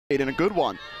and a good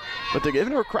one. But they're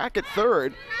giving her a crack at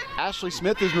third. Ashley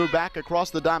Smith has moved back across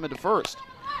the diamond to first.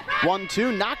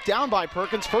 1-2, knocked down by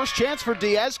Perkins. First chance for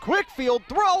Diaz. Quick field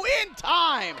throw in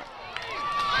time.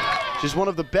 She's one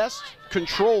of the best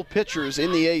control pitchers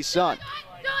in the A-Sun.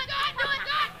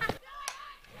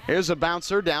 Here's a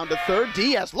bouncer down to third.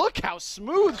 Diaz, look how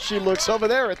smooth she looks over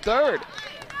there at third.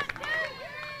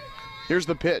 Here's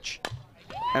the pitch.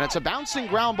 And it's a bouncing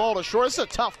ground ball to short. It's a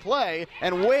tough play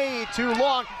and way too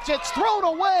long. It's thrown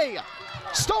away.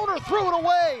 Stoner threw it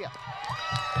away.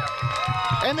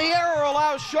 And the error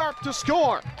allows Sharp to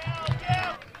score.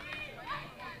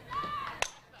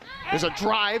 There's a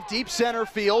drive, deep center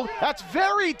field. That's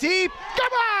very deep.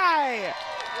 Goodbye!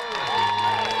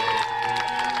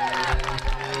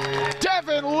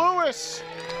 Devin Lewis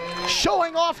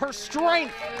showing off her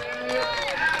strength.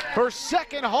 Her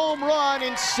second home run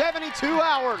in 72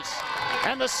 hours.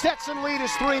 And the Stetson lead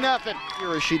is 3-0.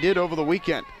 Here as she did over the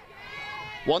weekend.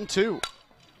 1-2.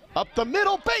 Up the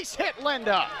middle, base hit,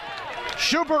 Linda.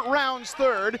 Schubert rounds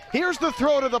third. Here's the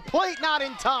throw to the plate, not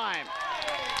in time.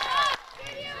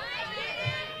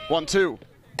 1-2.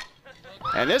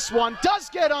 And this one does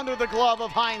get under the glove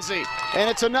of Heinze. And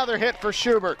it's another hit for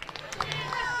Schubert.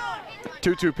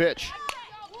 2-2 pitch.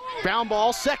 Ground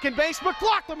ball, second base,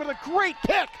 McLaughlin with a great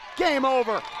pick. Game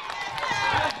over.